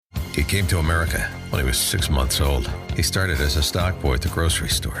came to America when he was 6 months old. He started as a stock boy at the grocery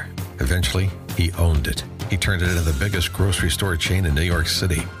store. Eventually, he owned it. He turned it into the biggest grocery store chain in New York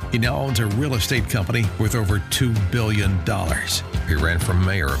City. He now owns a real estate company worth over $2 billion. He ran for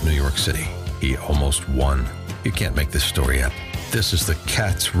mayor of New York City. He almost won. You can't make this story up. This is the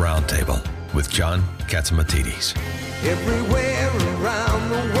Cats Roundtable with John Catsimatidis. Everywhere around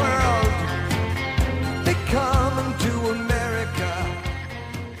the world, they come to America.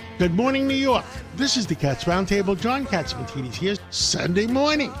 Good morning, New York. This is the Cats Roundtable. John Catsimatidis here. Sunday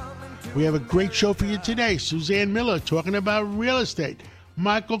morning. We have a great show for you today. Suzanne Miller talking about real estate.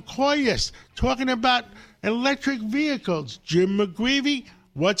 Michael Koyas talking about electric vehicles. Jim McGreevy,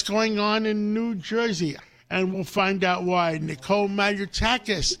 what's going on in New Jersey? And we'll find out why. Nicole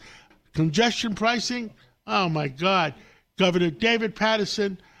Maliotakis, congestion pricing. Oh, my God. Governor David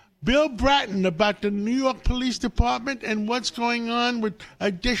Paterson. Bill Bratton about the New York Police Department and what's going on with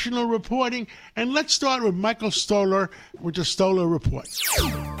additional reporting. And let's start with Michael Stoller with the Stoller Report.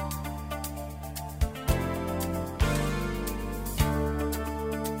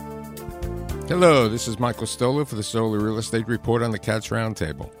 Hello, this is Michael Stoller for the Stoller Real Estate Report on the Cats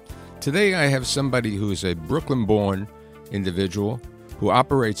Roundtable. Today I have somebody who is a Brooklyn-born individual who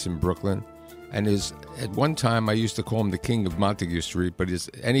operates in Brooklyn and is, at one time, I used to call him the king of Montague Street, but is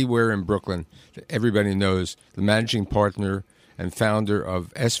anywhere in Brooklyn that everybody knows, the managing partner and founder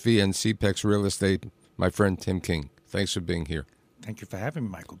of SV and CPEX Real Estate, my friend Tim King. Thanks for being here. Thank you for having me,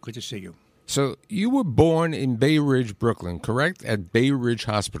 Michael. Good to see you. So you were born in Bay Ridge, Brooklyn, correct? At Bay Ridge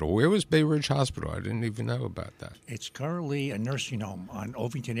Hospital. Where was Bay Ridge Hospital? I didn't even know about that. It's currently a nursing home on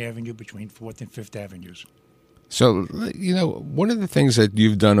Ovington Avenue between 4th and 5th Avenues. So, you know, one of the things that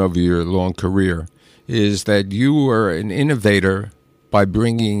you've done over your long career is that you were an innovator by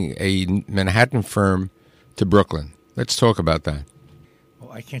bringing a Manhattan firm to Brooklyn. Let's talk about that. Well,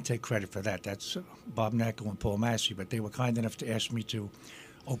 I can't take credit for that. That's Bob Nackel and Paul Massey, but they were kind enough to ask me to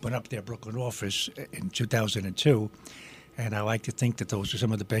open up their Brooklyn office in 2002, and I like to think that those are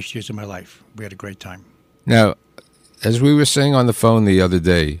some of the best years of my life. We had a great time. Now, as we were saying on the phone the other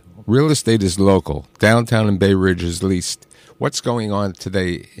day, real estate is local. Downtown and Bay Ridge is leased. What's going on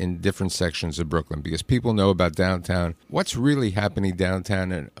today in different sections of Brooklyn? Because people know about downtown. What's really happening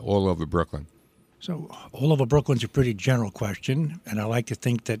downtown and all over Brooklyn? So all over Brooklyn's a pretty general question, and I like to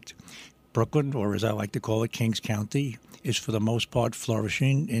think that Brooklyn, or as I like to call it, Kings County, is for the most part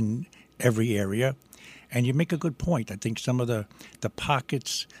flourishing in every area. And you make a good point. I think some of the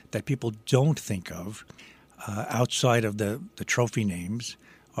pockets that people don't think of outside of the trophy names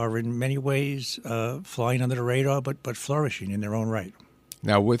are in many ways flying under the radar, but flourishing in their own right.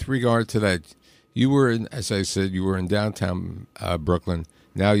 Now, with regard to that, you were in, as I said, you were in downtown Brooklyn.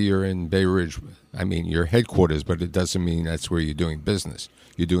 Now you're in Bay Ridge. I mean, your headquarters, but it doesn't mean that's where you're doing business.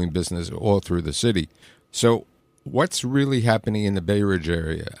 You're doing business all through the city. So what's really happening in the Bay Ridge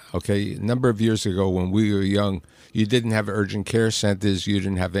area? Okay, a number of years ago when we were young, you didn't have urgent care centers. You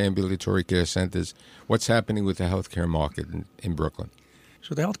didn't have ambulatory care centers. What's happening with the healthcare market in Brooklyn?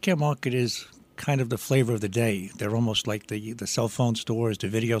 So the healthcare market is kind of the flavor of the day. They're almost like the cell phone stores, the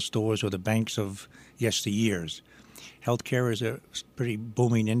video stores, or the banks of yesteryears. Healthcare is a pretty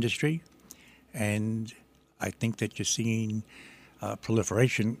booming industry, and I think that you're seeing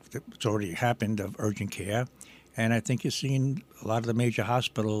proliferation that's already happened of urgent care. And I think you're seeing a lot of the major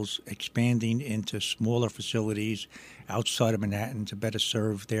hospitals expanding into smaller facilities outside of Manhattan to better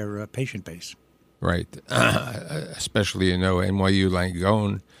serve their patient base. Right. Especially, NYU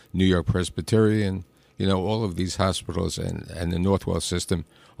Langone, New York Presbyterian, all of these hospitals and the Northwell system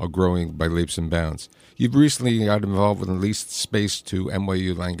are growing by leaps and bounds. You've recently got involved with the leased space to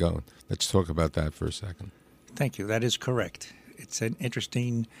NYU Langone. Let's talk about that for a second. Thank you. That is correct. It's an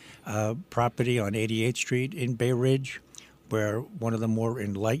interesting property on 88th Street in Bay Ridge, where one of the more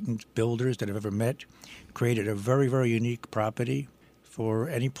enlightened builders that I've ever met created a very, very unique property for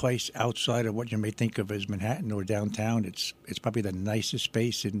any place outside of what you may think of as Manhattan or downtown. It's probably the nicest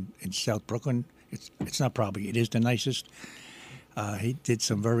space in South Brooklyn. It's not probably, it is the nicest. He did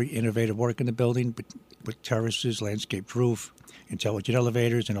some very innovative work in the building with terraces, landscaped roof, intelligent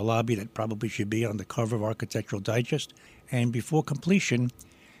elevators, and a lobby that probably should be on the cover of Architectural Digest. And before completion,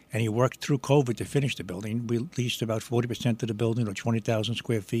 and he worked through COVID to finish the building, we leased about 40% of the building, or 20,000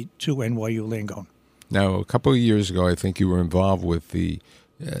 square feet, to NYU Langone. Now, a couple of years ago, I think you were involved with the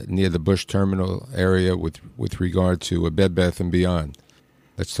near the Bush Terminal area with regard to a Bed Bath & Beyond.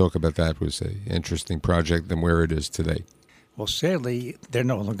 Let's talk about that. It was an interesting project and where it is today. Well, sadly, they're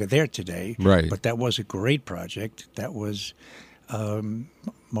no longer there today. Right. But that was a great project. That was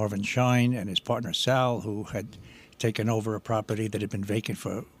Marvin Shine and his partner Sal, who had taken over a property that had been vacant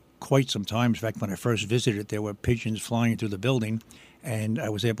for quite some time. In fact, when I first visited, there were pigeons flying through the building, and I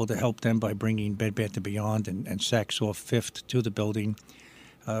was able to help them by bringing Bed Bath & Beyond and Saks Off Fifth to the building,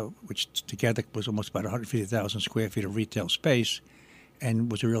 which together was almost about 150,000 square feet of retail space,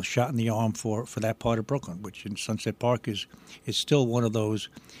 and was a real shot in the arm for that part of Brooklyn, which in Sunset Park is still one of those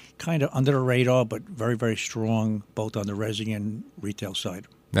kind of under the radar, but very, very strong, both on the resi and retail side.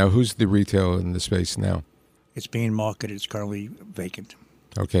 Now, who's the retail in the space now? It's being marketed. It's currently vacant.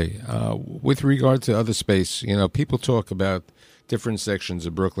 Okay. With regard to other space, people talk about different sections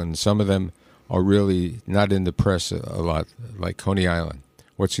of Brooklyn. Some of them are really not in the press a lot, like Coney Island.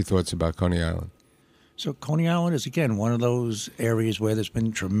 What's your thoughts about Coney Island? So Coney Island is, again, one of those areas where there's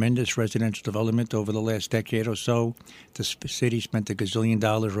been tremendous residential development over the last decade or so. The city spent $1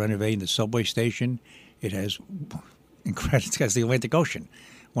 gazillion renovating the subway station. It has the Atlantic Ocean,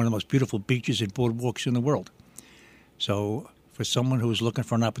 one of the most beautiful beaches and boardwalks in the world. So for someone who's looking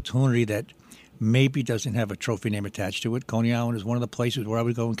for an opportunity that maybe doesn't have a trophy name attached to it, Coney Island is one of the places where I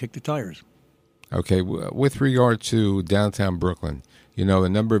would go and kick the tires. Okay, with regard to downtown Brooklyn, a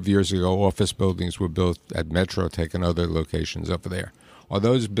number of years ago, office buildings were built at Metrotech and other locations over there. Are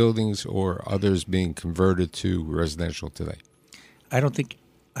those buildings or others being converted to residential today? I don't think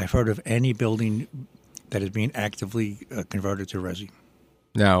I've heard of any building that is being actively converted to resi.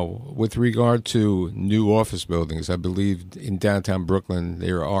 Now, with regard to new office buildings, I believe in downtown Brooklyn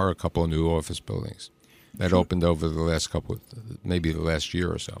there are a couple of new office buildings that opened over the last maybe the last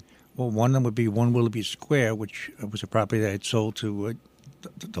year or so. Well, one of them would be 1 Willoughby Square, which was a property that I had sold to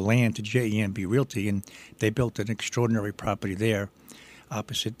the land to JEMB Realty, and they built an extraordinary property there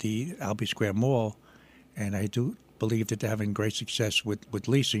opposite the Albee Square Mall, and I do believe that they're having great success with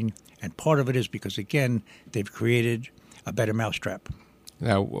leasing, and part of it is because, again, they've created a better mousetrap.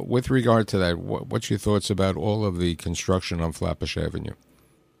 Now, with regard to that, what's your thoughts about all of the construction on Flatbush Avenue?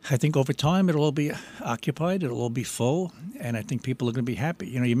 I think over time it'll all be occupied, it'll all be full, and I think people are going to be happy.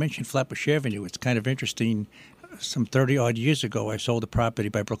 You mentioned Flatbush Avenue. It's kind of interesting. Some 30-odd years ago, I sold a property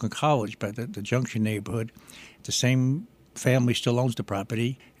by Brooklyn College, by the Junction neighborhood. The same family still owns the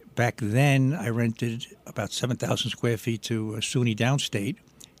property. Back then, I rented about 7,000 square feet to SUNY Downstate.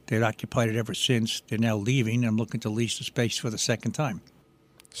 They've occupied it ever since. They're now leaving. I'm looking to lease the space for the second time.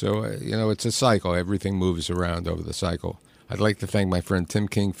 So, it's a cycle. Everything moves around over the cycle. I'd like to thank my friend Tim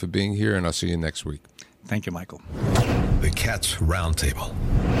King for being here, and I'll see you next week. Thank you, Michael. The Cats Roundtable.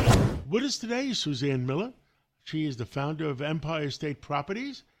 With us today is Suzanne Miller. She is the founder of Empire State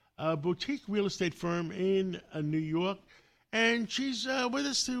Properties, a boutique real estate firm in New York. And she's with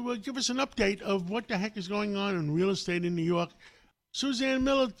us to give us an update of what the heck is going on in real estate in New York. Suzanne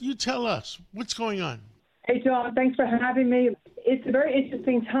Miller, you tell us what's going on. Hey, John, thanks for having me. It's a very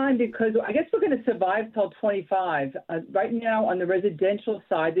interesting time because I guess we're going to survive till 25. Right now on the residential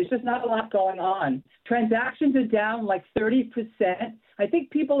side, there's just not a lot going on. Transactions are down like 30%. I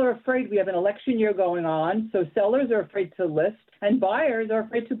think people are afraid we have an election year going on, so sellers are afraid to list and buyers are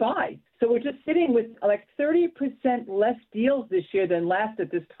afraid to buy. So we're just sitting with like 30% less deals this year than last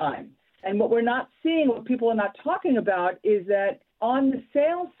at this time. And what we're not seeing, what people are not talking about is that on the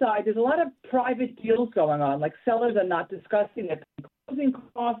sales side, there's a lot of private deals going on. Like sellers are not discussing their closing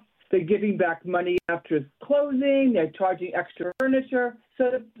costs. They're giving back money after closing. They're charging extra furniture.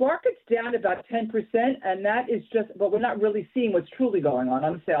 So the market's down about 10%, and that is but we're not really seeing what's truly going on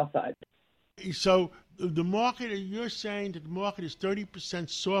the sales side. So the market, you're saying that the market is 30%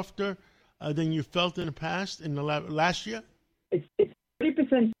 softer than you felt in the past, in the last year? It's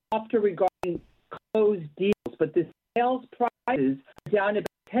 30% softer regarding closed deals, but the sales prices are down about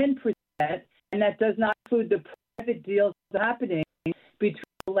 10%, and that does not include the private deals happening between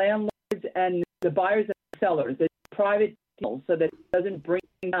the landlords and the buyers and the sellers. It's private deals, so that it doesn't bring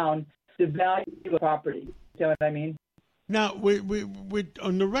down the value of the property. You know what I mean? Now,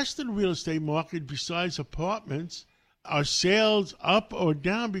 on the rest of the real estate market, besides apartments, are sales up or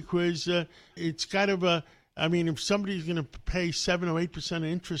down? Because it's kind of if somebody's going to pay 7 or 8%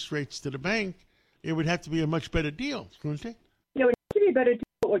 interest rates to the bank, it would have to be a much better deal, wouldn't it? Yeah, it would have to be a better deal.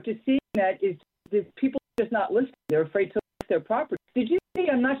 But what you're seeing that is people just not listing. They're afraid to list their property. Did you see,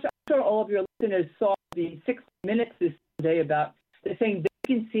 I'm not sure all of your listeners saw the 60 Minutes this day about they're saying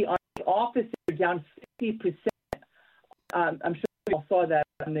vacancy on the office are down 50%. I'm sure you all saw that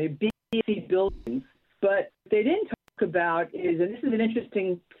on the BC buildings. But they didn't talk about is, and this is an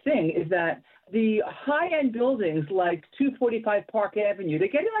interesting thing, is that the high-end buildings like 245 Park Avenue, they're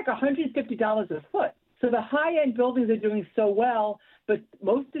getting like $150 a foot. So the high-end buildings are doing so well, but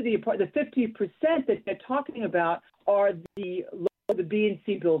most of the 50% that they're talking about are the B and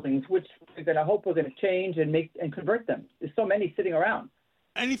C buildings, which we're going to hope we're going to change and convert them. There's so many sitting around.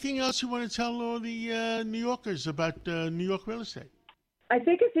 Anything else you want to tell all the New Yorkers about New York real estate? I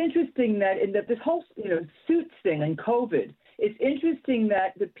think it's interesting that in this whole, suits thing and COVID, it's interesting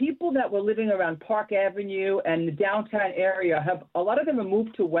that the people that were living around Park Avenue and the downtown area a lot of them have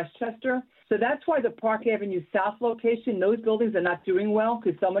moved to Westchester. So that's why the Park Avenue South location, those buildings are not doing well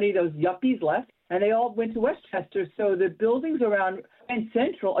because so many of those yuppies left and they all went to Westchester. So the buildings around Grand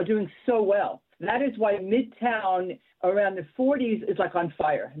Central are doing so well. That is why Midtown around the 40s is like on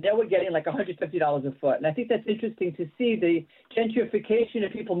fire. They were getting like $150 a foot. And I think that's interesting to see the gentrification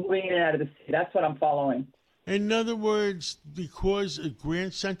of people moving in and out of the city. That's what I'm following. In other words, because of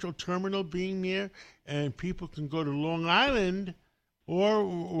Grand Central Terminal being there and people can go to Long Island or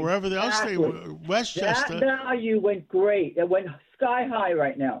wherever else they were, Westchester. That value went great. It went sky high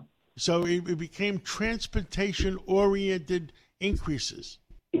right now. So it became transportation-oriented increases.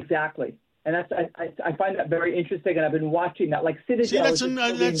 Exactly. And I find that very interesting, and I've been watching that. Like Citadel. See,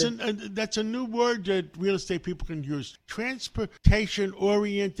 that's a new word that real estate people can use.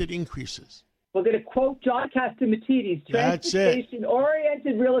 Transportation-oriented increases. We're going to quote John Catsimatidis.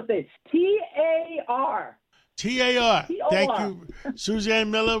 Transportation-oriented real estate. TAR. TAR. Thank you, Suzanne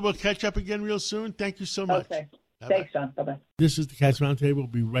Miller. We'll catch up again real soon. Thank you so much. Okay. Bye-bye. Thanks, John. Bye-bye. This is the Cats Roundtable. We'll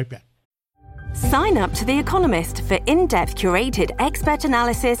be right back. Sign up to The Economist for in-depth curated expert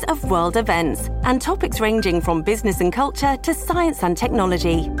analysis of world events and topics ranging from business and culture to science and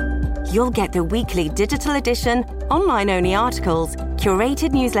technology. You'll get the weekly digital edition, online-only articles, curated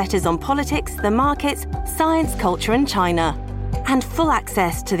newsletters on politics, the markets, science, culture and China, and full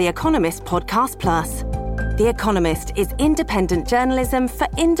access to The Economist Podcast Plus. The Economist is independent journalism for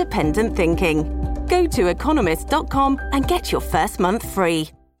independent thinking. Go to economist.com and get your first month free.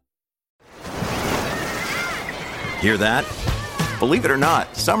 Hear that? Believe it or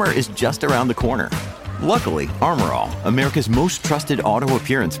not, summer is just around the corner. Luckily, Armor All, America's most trusted auto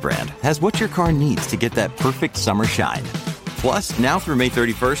appearance brand, has what your car needs to get that perfect summer shine. Plus, now through May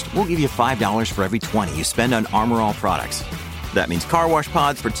 31st, we'll give you $5 for every $20 you spend on Armor All products. That means car wash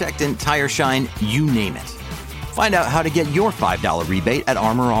pods, protectant, tire shine, you name it. Find out how to get your $5 rebate at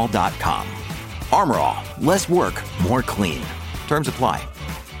armorall.com. Armor All, less work, more clean. Terms apply.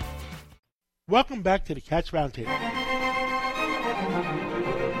 Welcome back to the Cats Roundtable.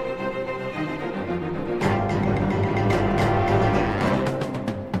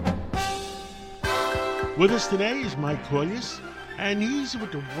 With us today is Mike Corlius, and he's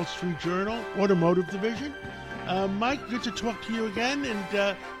with the Wall Street Journal Automotive Division. Mike, good to talk to you again,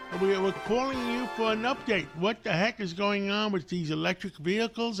 and we're calling you for an update. What the heck is going on with these electric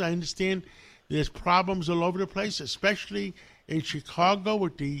vehicles? I understand there's problems all over the place, especially in Chicago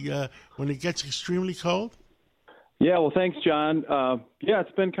with the when it gets extremely cold. Yeah, well, thanks, John.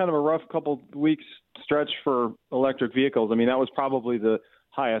 It's been kind of a rough couple weeks stretch for electric vehicles. I mean, that was probably the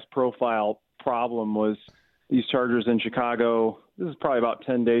highest profile problem was these chargers in Chicago. This is probably about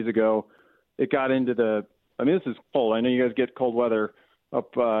 10 days ago. It got into this is cold. I know you guys get cold weather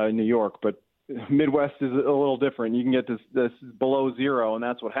up in New York, but Midwest is a little different. You can get this below zero, and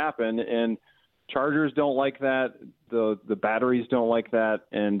that's what happened. And chargers don't like that. The batteries don't like that.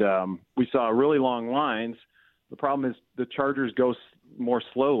 And we saw really long lines. The problem is the chargers go more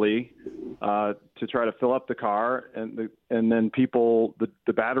slowly to try to fill up the car, and then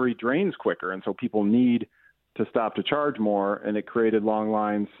the battery drains quicker, and so people need to stop to charge more, and it created long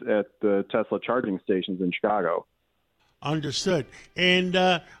lines at the Tesla charging stations in Chicago. Understood.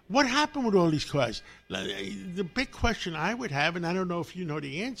 And what happened with all these cars? The big question I would have, and I don't know if you know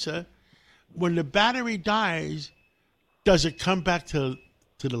the answer, when the battery dies, does it come back to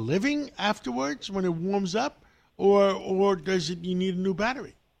the living afterwards when it warms up, or you need a new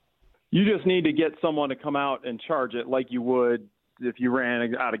battery? You just need to get someone to come out and charge it like you would if you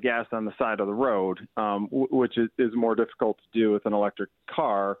ran out of gas on the side of the road, which is more difficult to do with an electric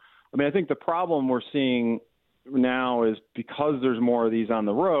car. I mean, I think the problem we're seeing now is because there's more of these on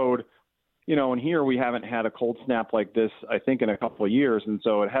the road, and here we haven't had a cold snap like this, I think, in a couple of years. And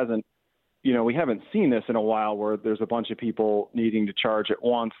so it hasn't, we haven't seen this in a while where there's a bunch of people needing to charge at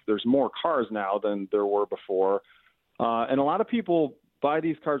once. There's more cars now than there were before. And a lot of people buy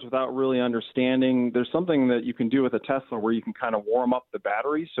these cars without really understanding. There's something that you can do with a Tesla where you can kind of warm up the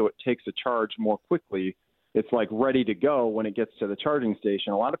battery so it takes a charge more quickly. It's like ready to go when it gets to the charging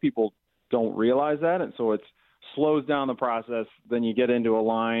station. A lot of people don't realize that, and so it slows down the process. Then you get into a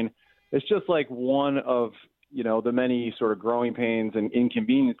line. It's just like one of the many sort of growing pains and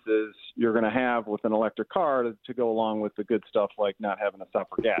inconveniences you're going to have with an electric car to go along with the good stuff like not having to stop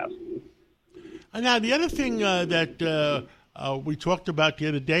for gas. Now, the other thing that we talked about the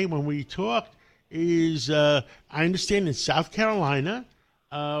other day when we talked is I understand in South Carolina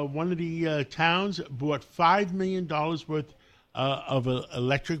one of the towns bought $5 million worth of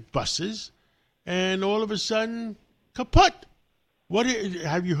electric buses, and all of a sudden, kaput.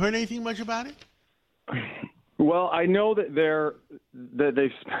 Have you heard anything much about it? Well, I know that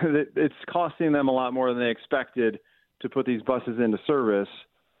it's costing them a lot more than they expected to put these buses into service,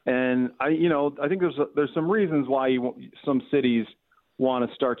 and I think there's some reasons why some cities want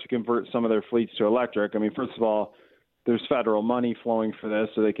to start to convert some of their fleets to electric. I mean, first of all, there's federal money flowing for this,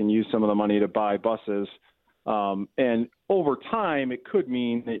 so they can use some of the money to buy buses. And over time, it could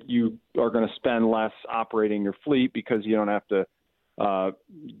mean that you are going to spend less operating your fleet because you don't have to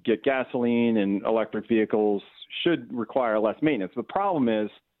get gasoline, and electric vehicles should require less maintenance. The problem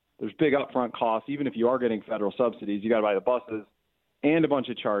is there's big upfront costs. Even if you are getting federal subsidies, you got to buy the buses and a bunch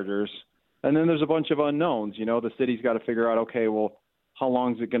of chargers. And then there's a bunch of unknowns. The city's got to figure out, okay, well, how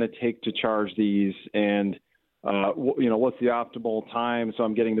long is it going to take to charge these? And, what's the optimal time so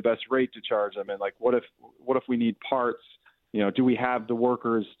I'm getting the best rate to charge them? And like, what if we need parts? Do we have the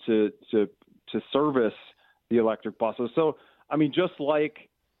workers to service the electric buses? So, I mean, just like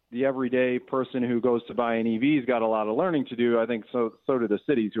the everyday person who goes to buy an EV's got a lot of learning to do, I think so do the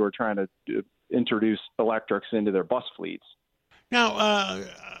cities who are trying to introduce electrics into their bus fleets. Now,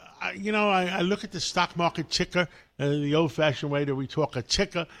 I look at the stock market ticker, the old-fashioned way that we talk a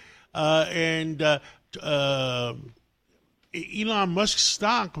ticker, and Elon Musk's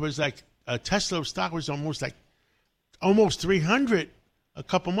stock was like Tesla stock was almost 300 a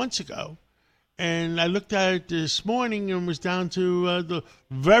couple months ago. And I looked at it this morning and was down to the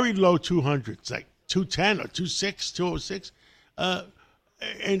very low 200s, like 210 or 206, 206.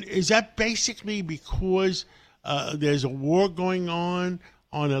 And is that basically because there's a war going on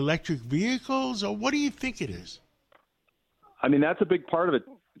electric vehicles, or what do you think it is? I mean, that's a big part of it,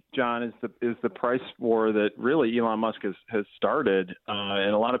 John, is the price war that really Elon Musk has started.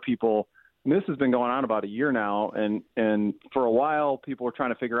 And a lot of people, and this has been going on about a year now, and for a while people were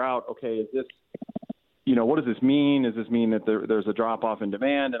trying to figure out, okay, is this, what does this mean? Does this mean that there's a drop-off in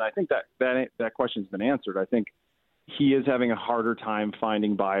demand? And I think that question's been answered. I think he is having a harder time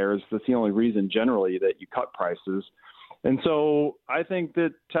finding buyers. That's the only reason generally that you cut prices. And so I think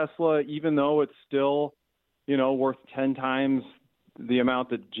that Tesla, even though it's still, worth 10 times the amount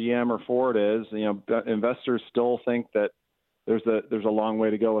that GM or Ford is, investors still think that there's a long way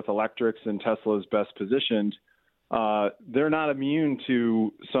to go with electrics, and Tesla is best positioned. They're not immune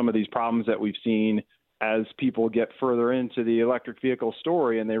to some of these problems that we've seen as people get further into the electric vehicle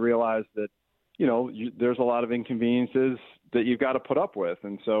story, and they realize that, there's a lot of inconveniences that you've got to put up with.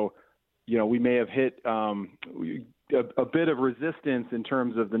 And so, we may have hit a bit of resistance in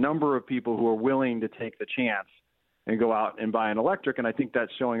terms of the number of people who are willing to take the chance and go out and buy an electric. And I think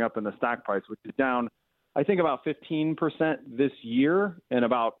that's showing up in the stock price, which is down, I think, about 15% this year, and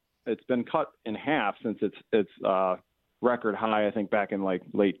it's been cut in half since its record high, I think, back in like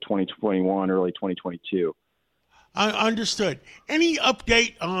late 2021, early 2022. Understood. Any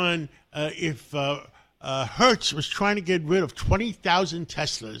update on if Hertz was trying to get rid of 20,000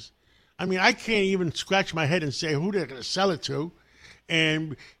 Teslas? I mean, I can't even scratch my head and say who they're going to sell it to,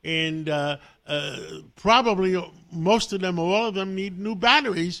 and probably most of them or all of them need new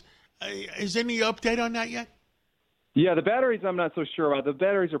batteries. Is any update on that yet? Yeah, the batteries I'm not so sure about. The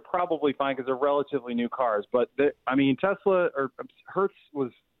batteries are probably fine because they're relatively new cars. But, Tesla or Hertz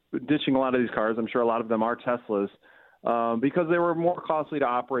was ditching a lot of these cars. I'm sure a lot of them are Teslas because they were more costly to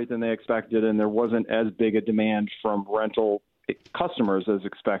operate than they expected, and there wasn't as big a demand from rental customers as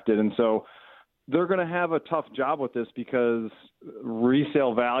expected. And so they're going to have a tough job with this because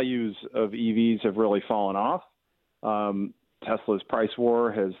resale values of EVs have really fallen off. Tesla's price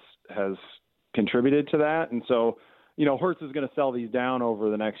war has contributed to that. And so, Hertz is going to sell these down over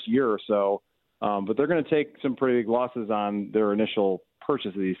the next year or so, but they're going to take some pretty big losses on their initial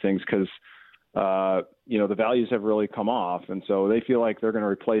purchase of these things because, the values have really come off. And so they feel like they're going to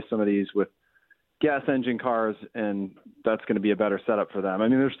replace some of these with gas engine cars, and that's going to be a better setup for them. I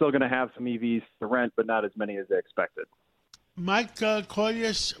mean, they're still going to have some EVs to rent, but not as many as they expected. Mike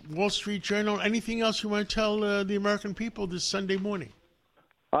Corlius, Wall Street Journal, anything else you want to tell the American people this Sunday morning?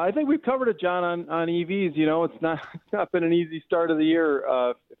 I think we've covered it, John, on EVs. It's not been an easy start of the year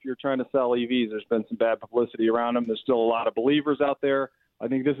if you're trying to sell EVs. There's been some bad publicity around them. There's still a lot of believers out there. I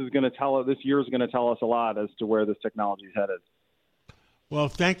think this year is going to tell us a lot as to where this technology is headed. Well,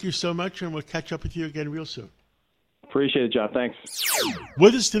 thank you so much, and we'll catch up with you again real soon. Appreciate it, John. Thanks.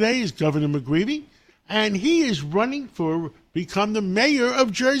 With us today is Governor McGreevey, and he is running for become the mayor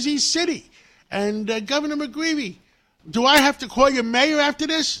of Jersey City. And Governor McGreevey, do I have to call you mayor after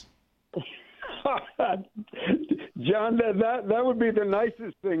this? John, that would be the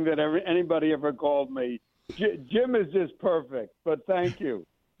nicest thing that anybody ever called me. Jim is just perfect, but thank you.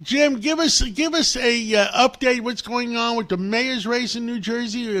 Jim, give us a update. What's going on with the mayor's race in New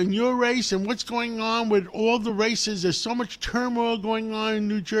Jersey and your race, and what's going on with all the races? There's so much turmoil going on in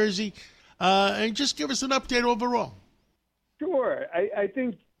New Jersey, and just give us an update overall. Sure. I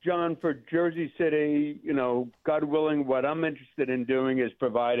think, John, for Jersey City, God willing, what I'm interested in doing is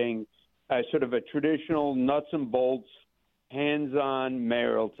providing sort of a traditional nuts and bolts, hands-on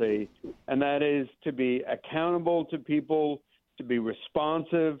mayoralty, and that is to be accountable to people, to be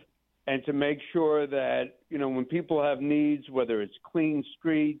responsive, and to make sure that, when people have needs, whether it's clean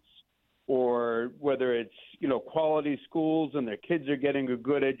streets or whether it's, quality schools and their kids are getting a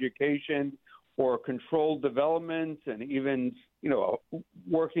good education, or controlled development and even,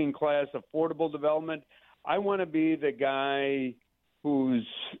 working class affordable development, I want to be the guy who's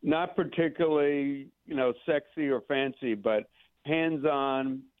not particularly, sexy or fancy, but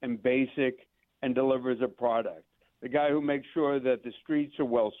hands-on and basic and delivers a product. The guy who makes sure that the streets are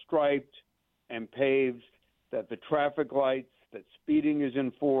well striped and paved, that the traffic lights, that speeding is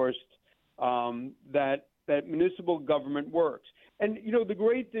enforced, that municipal government works. And, the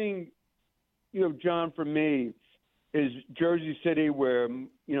great thing, John, for me, is Jersey City, where,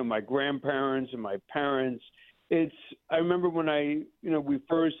 my grandparents and my parents, I remember when we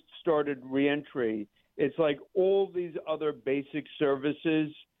first started reentry, it's like all these other basic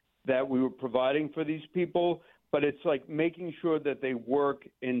services that we were providing for these people, but it's like making sure that they work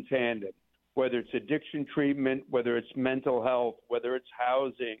in tandem, whether it's addiction treatment, whether it's mental health, whether it's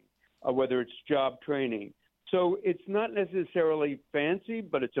housing, whether it's job training. So it's not necessarily fancy,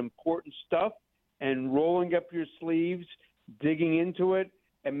 but it's important stuff, and rolling up your sleeves, digging into it,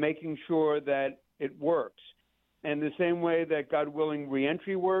 and making sure that it works. And the same way that, God willing,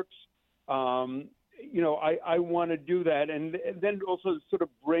 reentry works, I want to do that. And then also sort of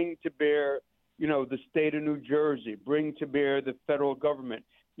bring to bear, the state of New Jersey, bring to bear the federal government.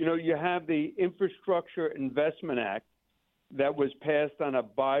 You have the Infrastructure Investment Act that was passed on a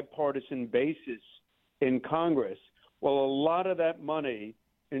bipartisan basis in Congress. Well, a lot of that money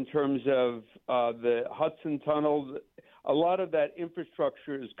in terms of the Hudson Tunnel, a lot of that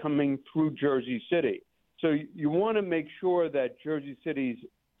infrastructure is coming through Jersey City. So you want to make sure that Jersey City's,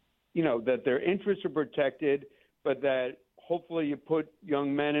 that their interests are protected, but that hopefully you put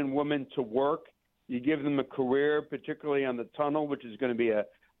young men and women to work. You give them a career, particularly on the tunnel, which is going to be a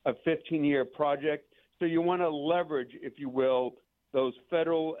 15-year project. So you want to leverage, if you will, those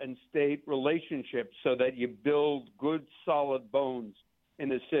federal and state relationships so that you build good, solid bones in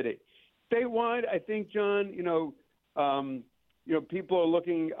the city. Statewide, I think, John, people are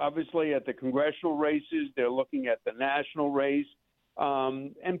looking obviously at the congressional races. They're looking at the national race.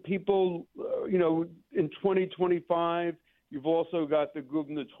 And people, in 2025, you've also got the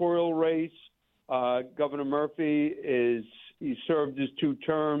gubernatorial race. Governor Murphy he served his 2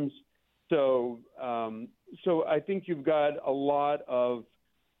 terms. So I think you've got a lot of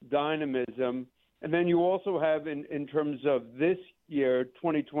dynamism. And then you also have, in terms of this year,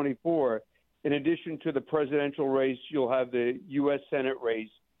 2024, in addition to the presidential race, you'll have the U.S. Senate race,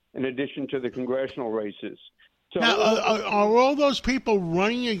 in addition to the congressional races. So, now, are all those people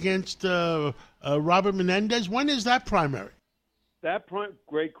running against Robert Menendez? When is that primary?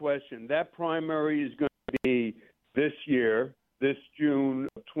 Great question. That primary is going to be this year, this June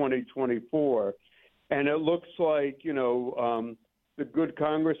of 2024. And it looks like, the good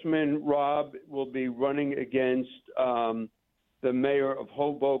Congressman Rob will be running against the mayor of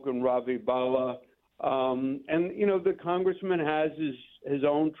Hoboken, Ravi Bala. And, the congressman has his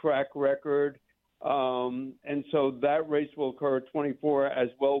own track record. And so that race will occur at 24, as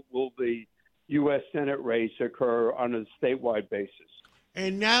well will the U.S. Senate race occur on a statewide basis.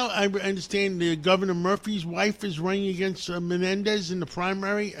 And now I understand Governor Murphy's wife is running against Menendez in the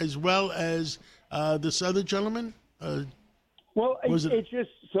primary, as well as this other gentleman? It's just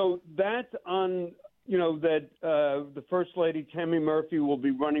so that's on, that the First Lady, Tammy Murphy, will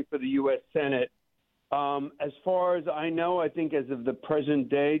be running for the U.S. Senate. As far as I know, I think as of the present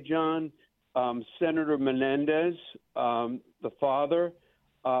day, John, Senator Menendez, the father,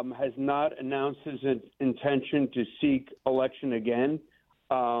 has not announced his intention to seek election again.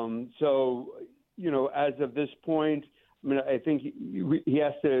 So, as of this point, I think he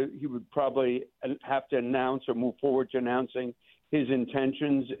would probably have to announce or move forward to announcing his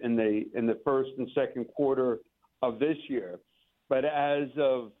intentions in the first and second quarter of this year. But as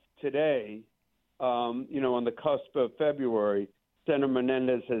of today, on the cusp of February, Senator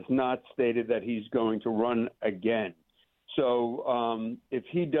Menendez has not stated that he's going to run again. So if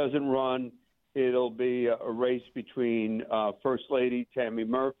he doesn't run, It'll be a race between First Lady Tammy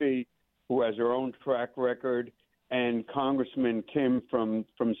Murphy, who has her own track record, and Congressman Kim from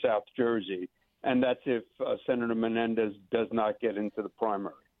South Jersey. And that's if Senator Menendez does not get into the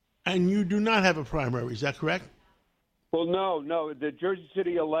primary. And you do not have a primary, is that correct? Well, no. The Jersey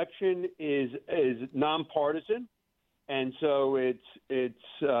City election is nonpartisan, and so it's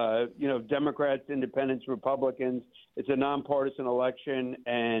Democrats, Independents, Republicans. It's a nonpartisan election,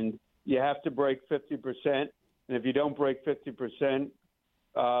 and you have to break 50%. And if you don't break 50%,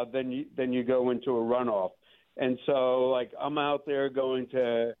 then you go into a runoff. And so, like, I'm out there going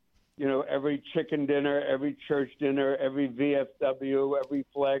to, every chicken dinner, every church dinner, every VFW, every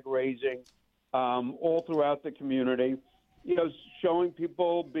flag raising, all throughout the community, showing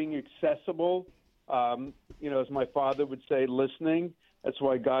people, being accessible, as my father would say, listening. That's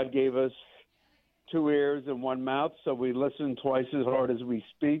why God gave us 2 ears and 1 mouth, so we listen twice as hard as we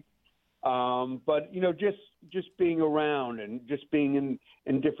speak. But just being around and just being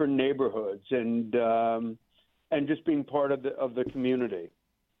in different neighborhoods and just being part of the community.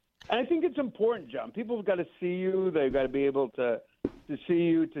 And I think it's important, John. People have got to see you. They've got to be able to see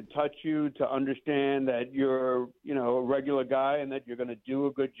you, to touch you, to understand that you're, a regular guy and that you're going to do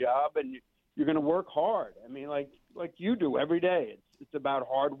a good job and you're going to work hard. I mean, like you do every day. It's about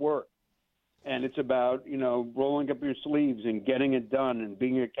hard work. And it's about, rolling up your sleeves and getting it done and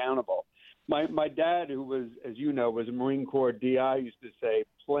being accountable. My dad, who was, as you know, was a Marine Corps DI, used to say,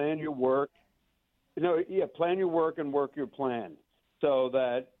 plan your work. Plan your work and work your plan, so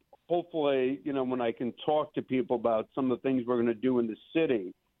that hopefully, when I can talk to people about some of the things we're going to do in the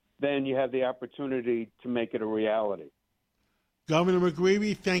city, then you have the opportunity to make it a reality. Governor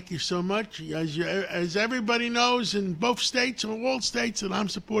McGreevey, thank you so much. As everybody knows, in both states and all states that I'm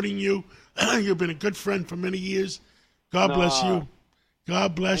supporting you, you've been a good friend for many years. God bless you.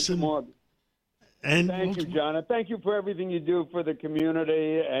 God bless him. And thank you, John. And thank you for everything you do for the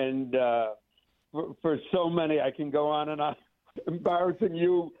community and for so many. I can go on and on embarrassing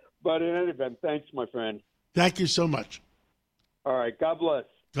you, but in any event, thanks, my friend. Thank you so much. All right. God bless.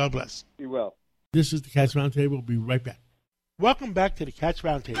 God bless. Be well. This is the Cats Roundtable. We'll be right back. Welcome back to the Cats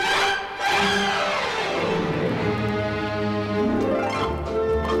Roundtable.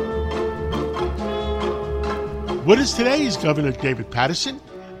 With us today is Governor David Paterson.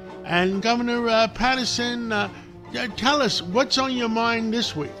 And Governor Paterson, tell us, what's on your mind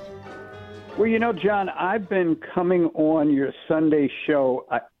this week? Well, John, I've been coming on your Sunday show,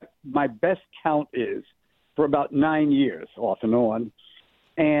 my best count is, for about 9 years, off and on.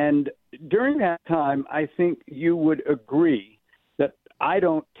 And during that time, I think you would agree that I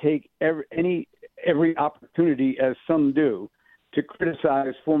don't take every opportunity, as some do, to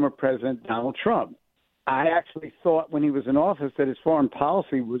criticize former President Donald Trump. I actually thought when he was in office that his foreign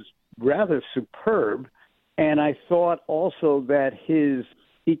policy was rather superb, and I thought also that his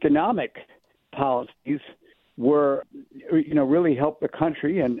economic policies were, really helped the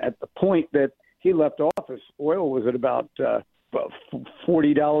country. And at the point that he left office, oil was at about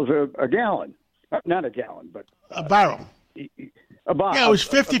 $40 a gallon. Not a gallon, but a barrel. A barrel. Yeah, it was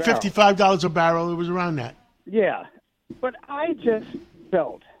 $55 a barrel. It was around that. Yeah, but I just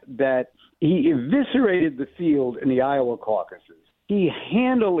felt that he eviscerated the field in the Iowa caucuses. He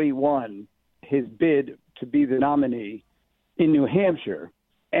handily won his bid to be the nominee in New Hampshire.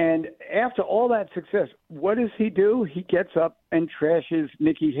 And after all that success, what does he do? He gets up and trashes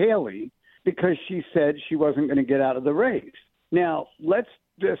Nikki Haley because she said she wasn't going to get out of the race. Now, let's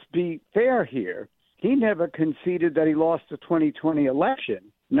just be fair here. He never conceded that he lost the 2020 election,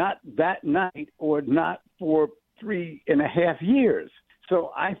 not that night or not for 3.5 years.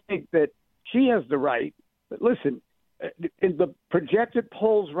 So I think that she has the right. But listen, in the projected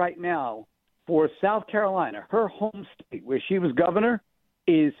polls right now for South Carolina, her home state where she was governor,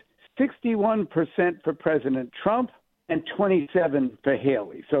 is 61% for President Trump and 27% for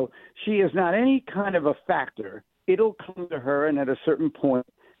Haley. So she is not any kind of a factor. It'll come to her, and at a certain point,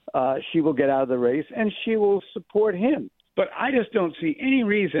 she will get out of the race, and she will support him. But I just don't see any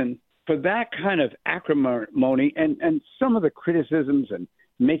reason for that kind of acrimony, and some of the criticisms and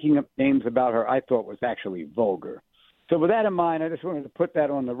making up names about her I thought was actually vulgar. So with that in mind, I just wanted to put that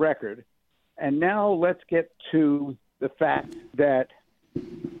on the record. And now let's get to the fact that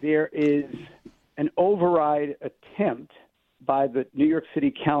there is an override attempt by the New York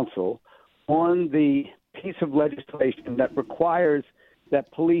City Council on the piece of legislation that requires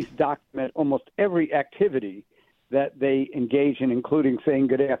that police document almost every activity that they engage in, including saying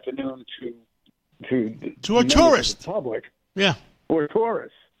good afternoon to a tourist. Public. Yeah. Or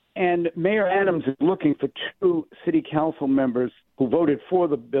tourists. And Mayor Adams is looking for 2 city council members who voted for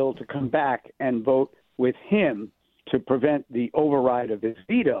the bill to come back and vote with him to prevent the override of his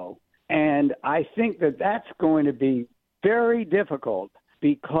veto. And I think that that's going to be very difficult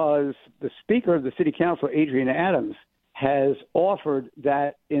because the Speaker of the City Council, Adrian Adams, has offered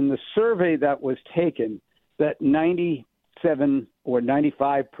that in the survey that was taken, that 97 or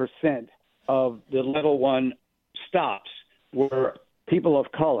 95% of the level 1 stops were people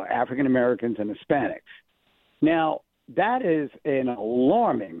of color, African Americans and Hispanics. Now, that is an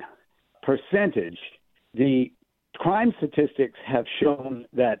alarming percentage. The crime statistics have shown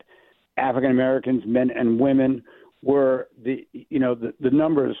that African Americans, men and women, were the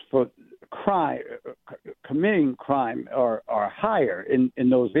numbers for committing crime are higher in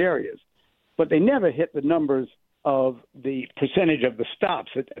those areas, but they never hit the numbers of the percentage of the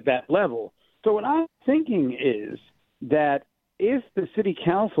stops at that level. So what I'm thinking is that if the city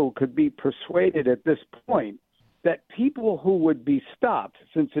council could be persuaded at this point that people who would be stopped,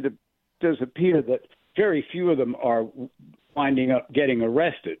 since it does appear that very few of them are winding up getting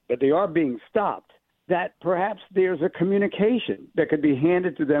arrested, but they are being stopped, that perhaps there's a communication that could be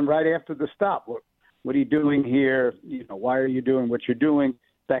handed to them right after the stop. What are you doing here? Why are you doing what you're doing?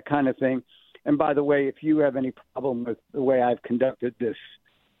 That kind of thing. And by the way, if you have any problem with the way I've conducted this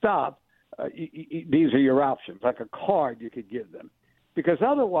stop, these are your options, like a card you could give them. Because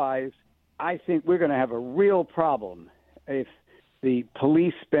otherwise, I think we're going to have a real problem if the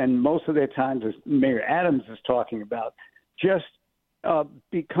police spend most of their time, as Mayor Adams is talking about, just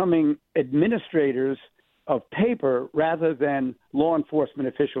becoming administrators of paper rather than law enforcement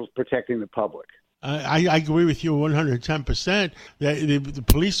officials protecting the public. I agree with you 110%. The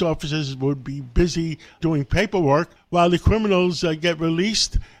police officers would be busy doing paperwork while the criminals get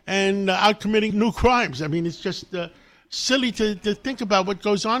released and out committing new crimes. I mean, it's just silly to think about what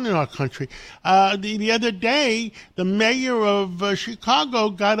goes on in our country. The other day, the mayor of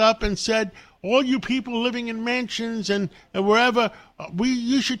Chicago got up and said, all you people living in mansions and wherever,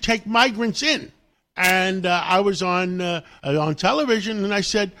 you should take migrants in. And I was on television and I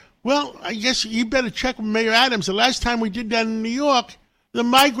said, well, I guess you better check with Mayor Adams. The last time we did that in New York, the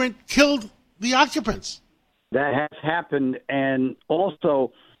migrant killed the occupants. That has happened. And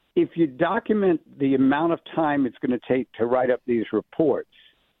also, if you document the amount of time it's going to take to write up these reports,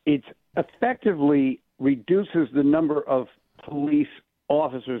 it effectively reduces the number of police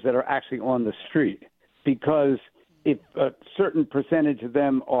officers that are actually on the street. Because if a certain percentage of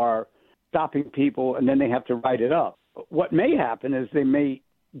them are stopping people and then they have to write it up, what may happen is they may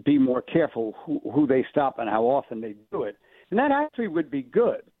be more careful who they stop and how often they do it. And that actually would be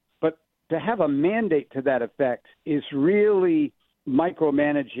good. But to have a mandate to that effect is really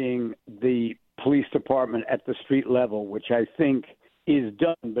micromanaging the police department at the street level, which I think is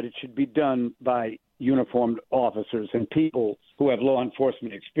done, but it should be done by uniformed officers and people who have law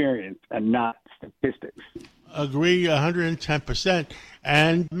enforcement experience and not statistics. Agree 110%.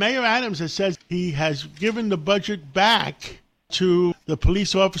 And Mayor Adams has said he has given the budget back to the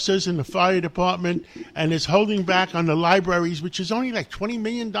police officers in the fire department and is holding back on the libraries, which is only like $20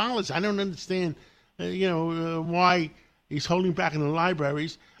 million. I don't understand, why he's holding back on the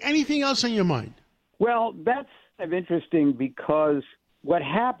libraries. Anything else on your mind? Well, that's kind of interesting because what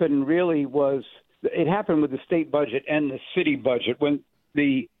happened really was it happened with the state budget and the city budget when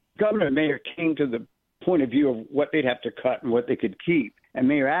the governor and mayor came to the point of view of what they'd have to cut and what they could keep. And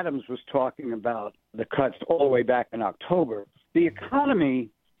Mayor Adams was talking about the cuts all the way back in October. The economy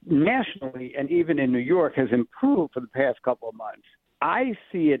nationally and even in New York has improved for the past couple of months. I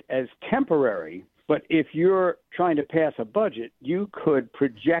see it as temporary, but if you're trying to pass a budget, you could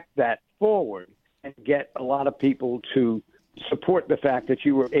project that forward and get a lot of people to support the fact that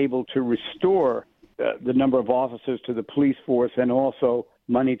you were able to restore the number of officers to the police force and also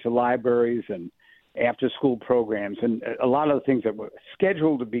money to libraries and after-school programs and a lot of the things that were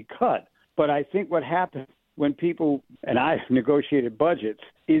scheduled to be cut. But I think what happened when people, and I've negotiated budgets,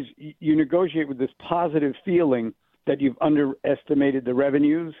 is you negotiate with this positive feeling that you've underestimated the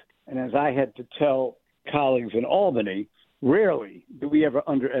revenues. And as I had to tell colleagues in Albany, rarely do we ever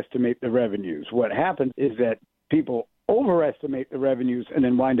underestimate the revenues. What happens is that people overestimate the revenues and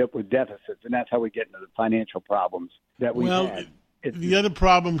then wind up with deficits. And that's how we get into the financial problems that we had. The other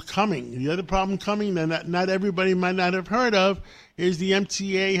problem coming that not everybody might not have heard of is the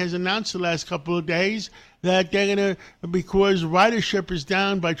MTA has announced the last couple of days that they're going to, because ridership is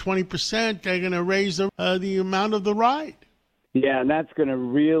down by 20%, they're going to raise the amount of the ride. Yeah, and that's going to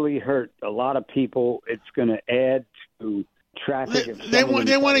really hurt a lot of people. It's going to add to traffic. They want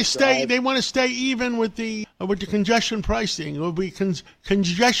to stay. They want to stay even with the with the congestion pricing? Will be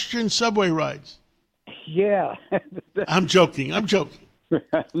congestion subway rides? Yeah. I'm joking.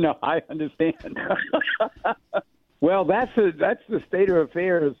 No, I understand. Well, that's the state of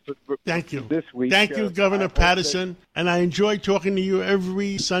affairs for Thank you. This week. Thank you, Governor Patterson. And I enjoy talking to you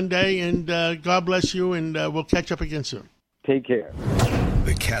every Sunday. And God bless you. And we'll catch up again soon. Take care.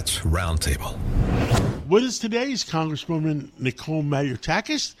 The Cats Roundtable. With us today is Congresswoman Nicole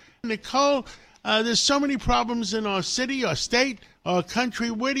Maliotakis. Nicole, there's so many problems in our city, our state, our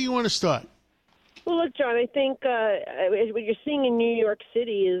country. Where do you want to start? Well, look, John, I think what you're seeing in New York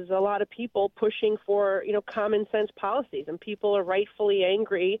City is a lot of people pushing for, common sense policies, and people are rightfully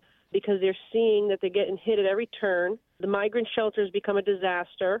angry because they're seeing that they're getting hit at every turn. The migrant shelters become a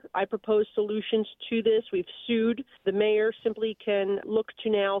disaster. I propose solutions to this. We've sued. The mayor simply can look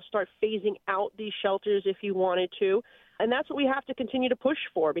to now start phasing out these shelters if he wanted to. And that's what we have to continue to push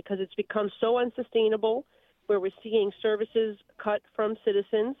for because it's become so unsustainable where we're seeing services cut from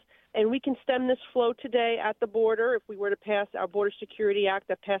citizens. And we can stem this flow today at the border if we were to pass our Border Security Act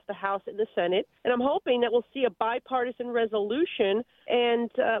that passed the House and the Senate. And I'm hoping that we'll see a bipartisan resolution and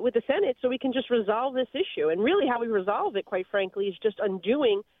with the Senate so we can just resolve this issue. And really how we resolve it, quite frankly, is just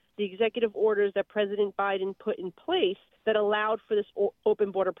undoing the executive orders that President Biden put in place that allowed for this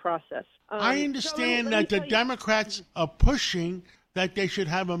open border process. I understand that the Democrats are pushing that they should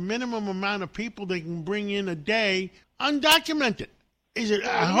have a minimum amount of people they can bring in a day undocumented.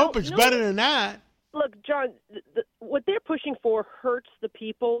 I hope it's better than that. Look, John, what they're pushing for hurts the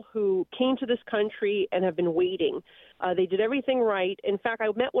people who came to this country and have been waiting. They did everything right. In fact, I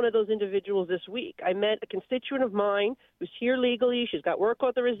met one of those individuals this week. I met a constituent of mine who's here legally. She's got work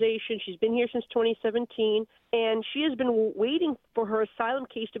authorization. She's been here since 2017, and she has been waiting for her asylum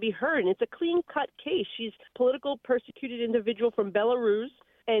case to be heard. And it's a clean-cut case. She's a political persecuted individual from Belarus.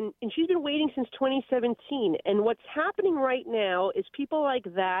 And she's been waiting since 2017. And what's happening right now is people like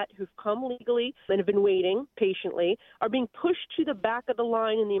that who've come legally and have been waiting patiently are being pushed to the back of the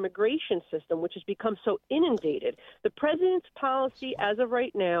line in the immigration system, which has become so inundated. The president's policy as of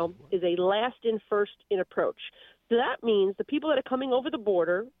right now is a last-in, first-in approach. So that means the people that are coming over the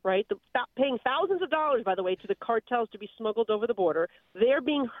border, right, paying thousands of dollars, by the way, to the cartels to be smuggled over the border, they're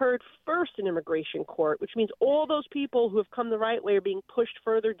being heard first in immigration court, which means all those people who have come the right way are being pushed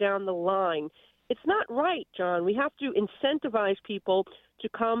further down the line. It's not right, John. We have to incentivize people to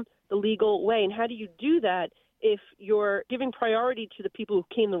come the legal way. And how do you do that if you're giving priority to the people who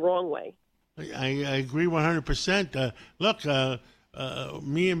came the wrong way? I agree 100%. Look,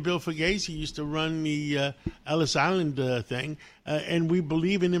 me and Bill Fugazi used to run the Ellis Island thing, and we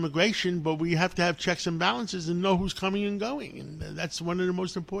believe in immigration, but we have to have checks and balances and know who's coming and going, and that's one of the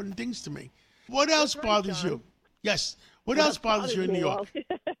most important things to me. What else bothers you? Yes. What else bothers you in New York?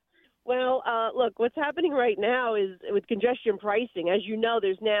 Well, look, what's happening right now is with congestion pricing. As you know,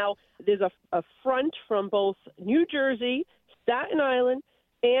 there's a front from both New Jersey, Staten Island,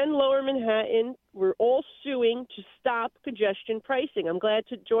 and Lower Manhattan. We're all suing to stop congestion pricing. I'm glad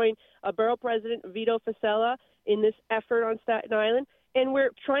to join Borough President Vito Fasella in this effort on Staten Island. And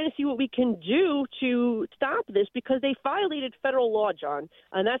we're trying to see what we can do to stop this because they violated federal law, John.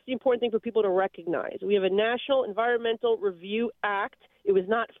 And that's the important thing for people to recognize. We have a National Environmental Review Act. It was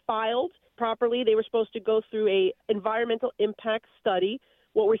not filed properly. They were supposed to go through a environmental impact study.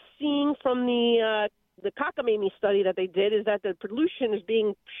 What we're seeing from the cockamamie study that they did is that the pollution is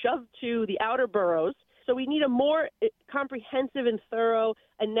being shoved to the outer boroughs. So we need a more comprehensive and thorough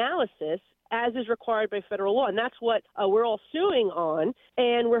analysis as is required by federal law. And that's what we're all suing on.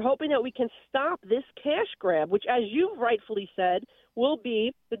 And we're hoping that we can stop this cash grab, which, as you've rightfully said, will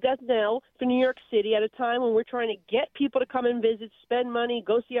be the death knell for New York City at a time when we're trying to get people to come and visit, spend money,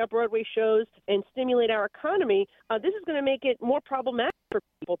 go see our Broadway shows, and stimulate our economy. This is going to make it more problematic for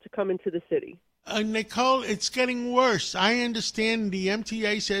people to come into the city. Nicole, it's getting worse. I understand the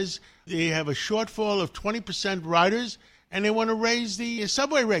MTA says they have a shortfall of 20% riders, and they want to raise the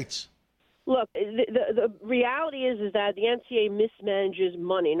subway rates. Look, the reality is that the MTA mismanages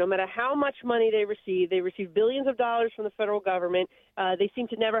money. No matter how much money they receive billions of dollars from the federal government. They seem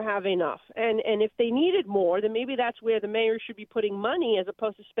to never have enough. And if they needed more, then maybe that's where the mayor should be putting money as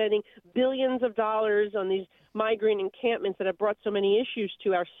opposed to spending billions of dollars on these migrant encampments that have brought so many issues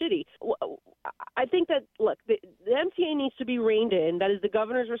to our city. I think that, look, the MTA needs to be reined in. That is the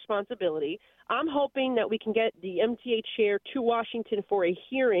governor's responsibility. I'm hoping that we can get the MTA chair to Washington for a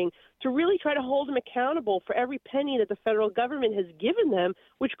hearing to really try to hold them accountable for every penny that the federal government has given them,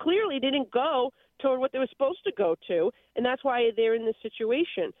 which clearly didn't go toward what they were supposed to go to, and that's why they're in this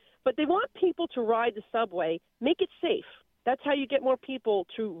situation. But they want people to ride the subway, make it safe. That's how you get more people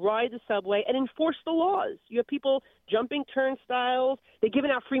to ride the subway and enforce the laws. You have people jumping turnstiles. They're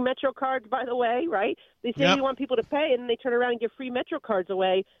giving out free Metro cards, by the way, right? They say you want people to pay, and then they turn around and give free Metro cards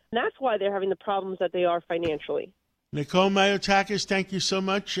away. And that's why they're having the problems that they are financially. Nicole Mayotakis, thank you so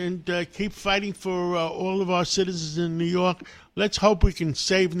much, and keep fighting for all of our citizens in New York. Let's hope we can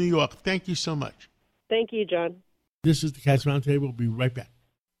save New York. Thank you so much. Thank you, John. This is the Cats Roundtable. We'll be right back.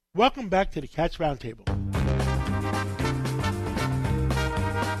 Welcome back to the Cats Roundtable.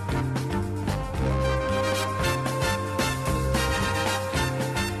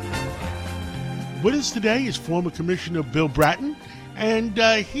 With us today is former Commissioner Bill Bratton, and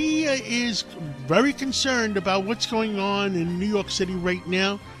he is very concerned about what's going on in New York City right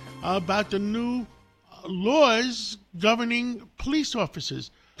now about the new laws governing police officers.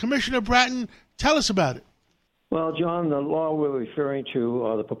 Commissioner Bratton, tell us about it. Well, John, the law we're referring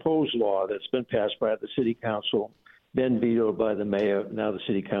to, the proposed law that's been passed by the City Council, then vetoed by the mayor, now the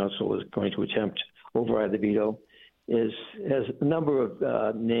City Council is going to attempt to override the veto, has a number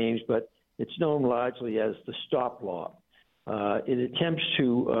of names, but it's known largely as the STOP law. It attempts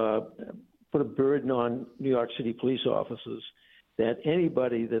to put a burden on New York City police officers that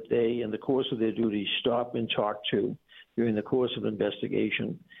anybody that they, in the course of their duties, stop and talk to during the course of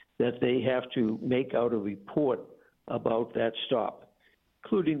investigation, that they have to make out a report about that stop,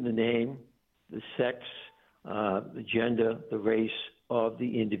 including the name, the sex, the gender, the race of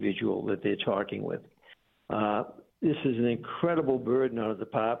the individual that they're talking with. This is an incredible burden on a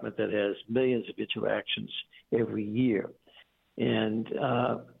department that has millions of interactions every year. And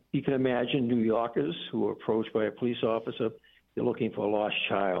you can imagine New Yorkers who are approached by a police officer. They're looking for a lost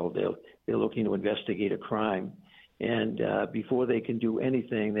child. They're looking to investigate a crime. And before they can do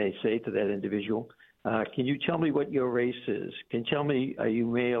anything, they say to that individual, can you tell me what your race is? Can you tell me, are you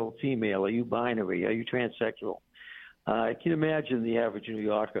male, female? Are you binary? Are you transsexual? I can imagine the average New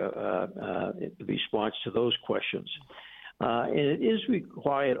Yorker the response to those questions. And it is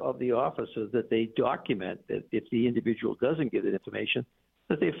required of the officer that they document that if the individual doesn't give that information,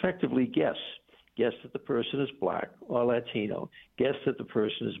 that they effectively guess that the person is black or Latino, guess that the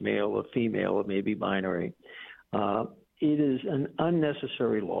person is male or female or maybe binary. It is an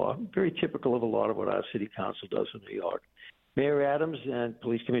unnecessary law, very typical of a lot of what our city council does in New York. Mayor Adams and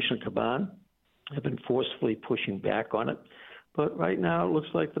Police Commissioner Caban have been forcefully pushing back on it. But right now it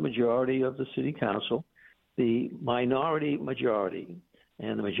looks like the majority of the city council, the minority majority,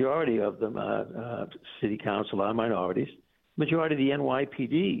 and the majority of the city council are minorities. The majority of the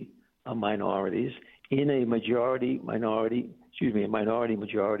NYPD are minorities in a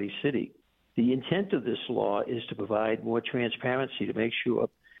minority-majority city. The intent of this law is to provide more transparency to make sure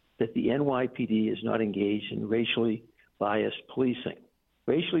that the NYPD is not engaged in racially biased policing.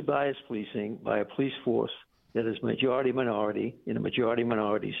 Racially biased policing by a police force that is majority-minority in a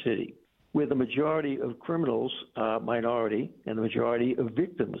majority-minority city, where the majority of criminals are minority and the majority of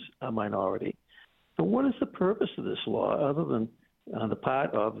victims are minority. So what is the purpose of this law other than on the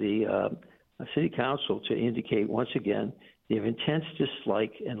part of the city council to indicate once again their intense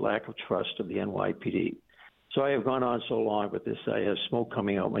dislike and lack of trust of the NYPD? So I have gone on so long with this, I have smoke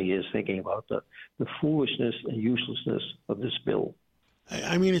coming out my ears thinking about the foolishness and uselessness of this bill.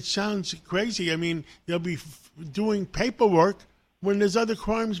 I mean, it sounds crazy. I mean, they'll be doing paperwork when there's other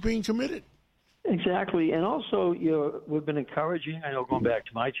crimes being committed. Exactly. And also, we've been encouraging, I know going back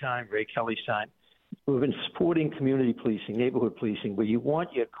to my time, Ray Kelly's time, we've been supporting community policing, neighborhood policing, where you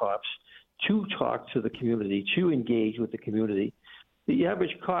want your cops to talk to the community, to engage with the community. The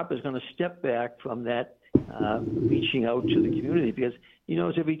average cop is going to step back from that reaching out to the community because he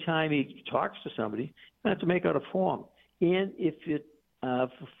knows every time he talks to somebody, he's going to have to make out a form. And if it,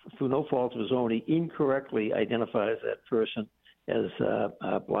 through no fault of his own, he incorrectly identifies that person as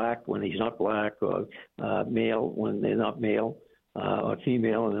black when he's not black, or male when they're not male, or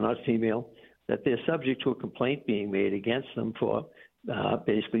female when they're not female, that they're subject to a complaint being made against them for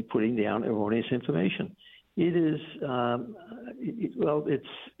basically putting down erroneous information. It is,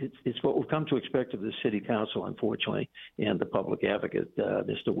 it's what we've come to expect of the city council, unfortunately, and the public advocate,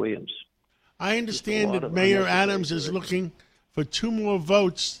 Mr. Williams. I understand that Mayor Adams is looking for 2 more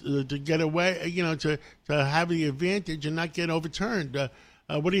votes to get away, to have the advantage and not get overturned.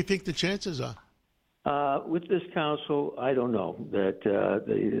 What do you think the chances are? With this council, I don't know. That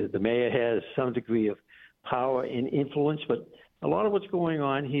the mayor has some degree of power and influence, but a lot of what's going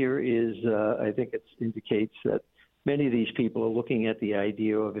on here is, I think it indicates that many of these people are looking at the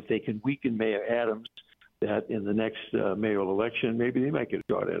idea of if they can weaken Mayor Adams, that in the next mayoral election, maybe they might get a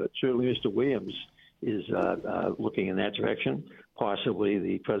shot at it. Certainly Mr. Williams is looking in that direction, possibly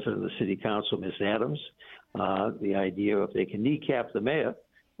the president of the city council, Ms. Adams. The idea if they can kneecap the mayor,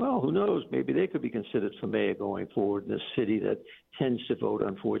 well, who knows? Maybe they could be considered for mayor going forward in a city that tends to vote,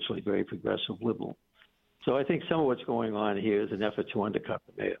 unfortunately, very progressive liberal. So I think some of what's going on here is an effort to undercut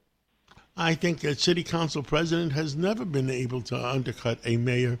the mayor. I think a city council president has never been able to undercut a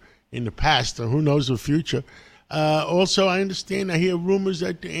mayor in the past, or who knows the future. Also, I understand, I hear rumors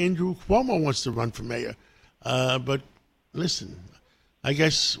that Andrew Cuomo wants to run for mayor. But listen, I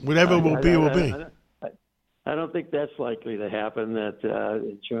guess whatever will be, will be. I don't think that's likely to happen, that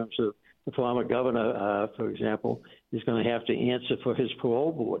in terms of the former governor, for example, is going to have to answer for his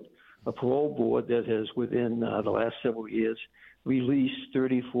parole board, a parole board that has, within the last several years, released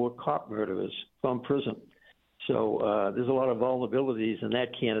 34 cop murderers from prison. So there's a lot of vulnerabilities in that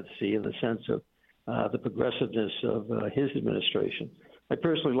candidacy in the sense of the progressiveness of his administration. I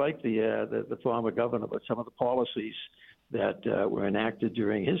personally like the former governor, but some of the policies that were enacted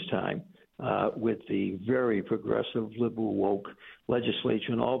during his time with the very progressive, liberal, woke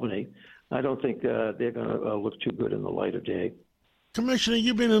legislature in Albany, I don't think they're going to look too good in the light of day. Commissioner,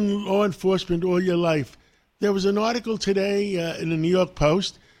 you've been in law enforcement all your life. There was an article today in the New York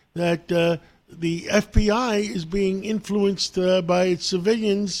Post that the FBI is being influenced by its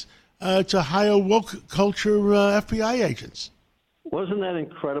civilians to hire woke culture FBI agents. Wasn't that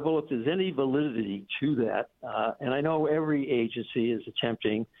incredible? If there's any validity to that, and I know every agency is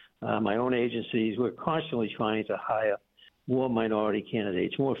attempting, my own agencies, we're constantly trying to hire more minority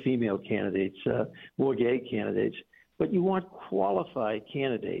candidates, more female candidates, more gay candidates, but you want qualified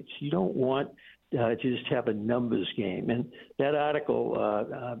candidates. You don't want to just have a numbers game. And that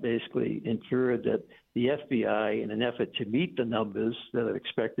article basically inferred that the FBI, in an effort to meet the numbers that are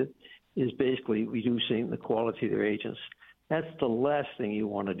expected, is basically reducing the quality of their agents. That's the last thing you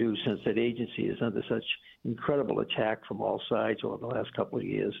want to do, since that agency is under such incredible attack from all sides over the last couple of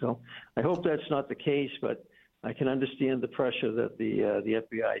years. So I hope that's not the case, but I can understand the pressure that the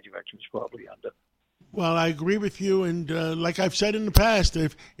FBI director is probably under. Well, I agree with you, and like I've said in the past,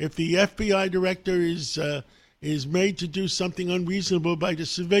 if the FBI director is made to do something unreasonable by the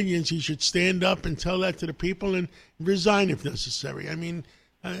civilians, he should stand up and tell that to the people and resign if necessary. I mean,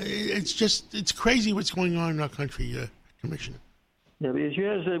 it's crazy what's going on in our country, Commissioner. Yeah,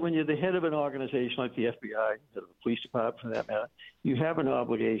 because when you're the head of an organization like the FBI, the police department for that matter, you have an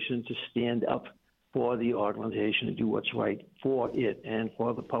obligation to stand up for the organization and do what's right for it and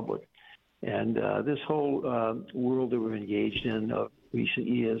for the public. And this whole world that we're engaged in recent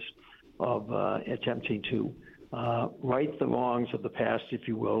years of attempting to right the wrongs of the past, if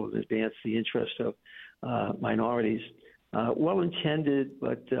you will, and advance the interest of minorities, well-intended,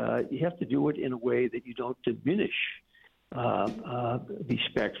 but you have to do it in a way that you don't diminish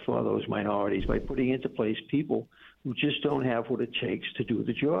respect for those minorities by putting into place people who just don't have what it takes to do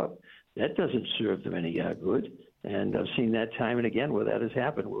the job. That doesn't serve them any good. And I've seen that time and again where that has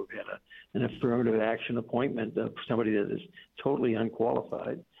happened. We've had an affirmative action appointment of somebody that is totally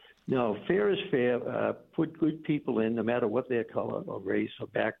unqualified. No, fair is fair. Put good people in, no matter what their color or race or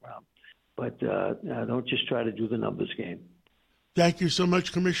background. But don't just try to do the numbers game. Thank you so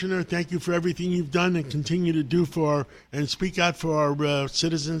much, Commissioner. Thank you for everything you've done and continue to do for and speak out for our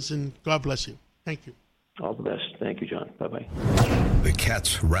citizens, and God bless you. Thank you. All the best. Thank you, John. Bye-bye. The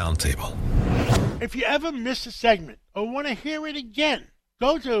Cats Roundtable. If you ever miss a segment or want to hear it again,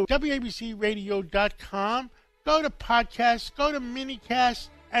 go to WABCRadio.com, go to podcasts, go to minicasts,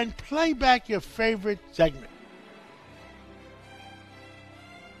 and play back your favorite segment.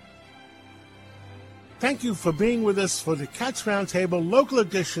 Thank you for being with us for the Cats Roundtable Local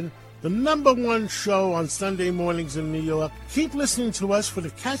Edition, the #1 show on Sunday mornings in New York. Keep listening to us for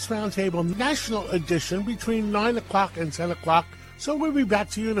the Cats Roundtable National Edition between 9 o'clock and 10 o'clock. So we'll be back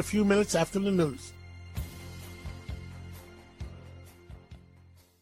to you in a few minutes after the news.